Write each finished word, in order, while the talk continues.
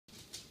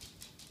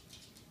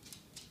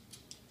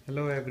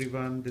Hello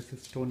everyone, this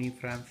is Tony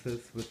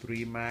Francis with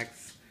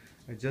Remax.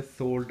 I just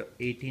sold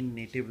 18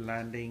 native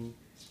landing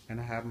and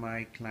I have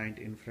my client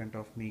in front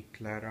of me,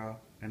 Clara,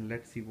 and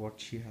let's see what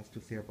she has to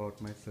say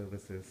about my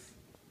services.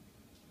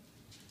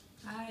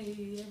 Hi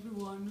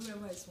everyone,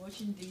 whoever is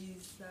watching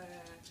this,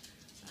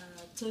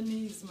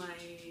 Tony is my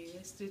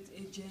estate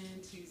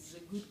agent. He's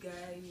a good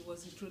guy. He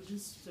was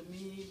introduced to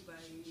me by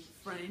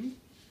a friend,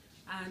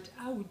 and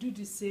I will do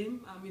the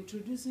same. I'm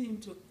introducing him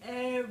to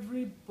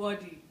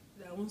everybody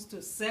that wants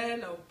to sell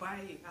or buy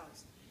a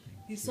house.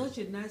 He's such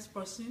a nice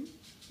person.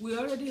 We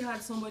already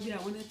had somebody I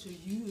wanted to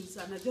use,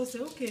 and I just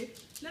said, okay,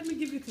 let me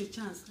give it a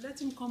chance. Let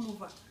him come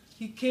over.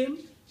 He came,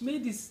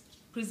 made his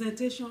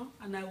presentation,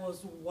 and I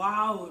was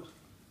wowed.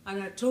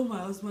 And I told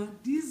my husband,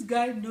 this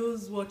guy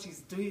knows what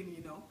he's doing,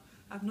 you know.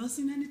 I've not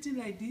seen anything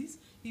like this.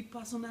 He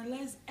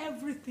personalized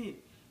everything,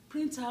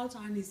 print out,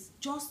 and it's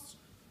just,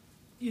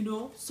 you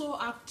know, so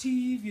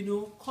active, you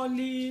know,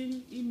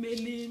 calling,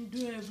 emailing,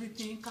 doing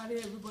everything, carry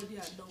everybody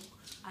along.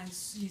 And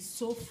he's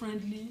so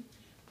friendly.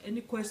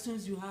 Any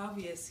questions you have,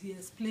 yes, he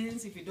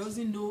explains. If he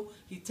doesn't know,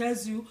 he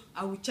tells you,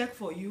 I will check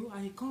for you,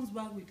 and he comes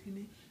back with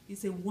him.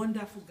 He's a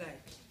wonderful guy,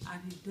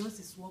 and he does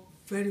his work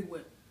very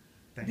well.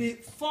 The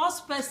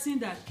first person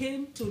that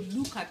came to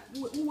look at,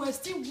 we were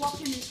still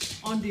working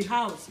on the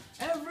house.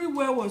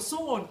 Everywhere was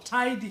so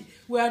untidy.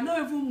 We had not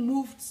even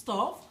moved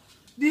stuff.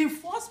 The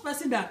first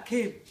person that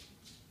came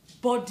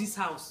bought this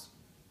house.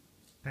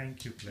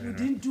 Thank you, Clara. We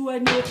didn't do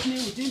any opening,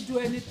 we didn't do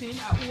anything.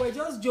 We were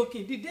just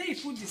joking. The day he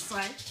put the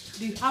sign,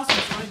 the house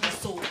was already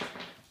sold.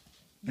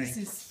 This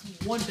is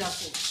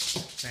wonderful.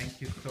 Thank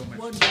you so much.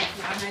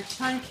 Wonderful. And I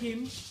thank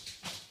him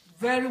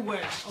very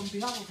well on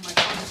behalf of my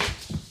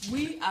family.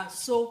 We are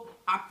so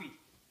happy.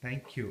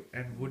 Thank you.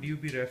 And would you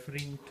be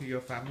referring to your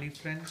family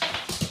friends?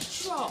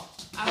 Sure.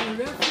 I will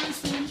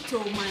reference him to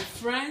my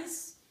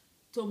friends,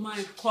 to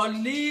my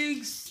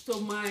colleagues, to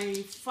my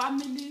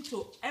family,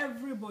 to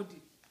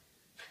everybody.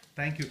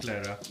 Thank you,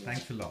 Clara.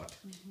 Thanks a lot.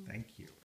 Thank you.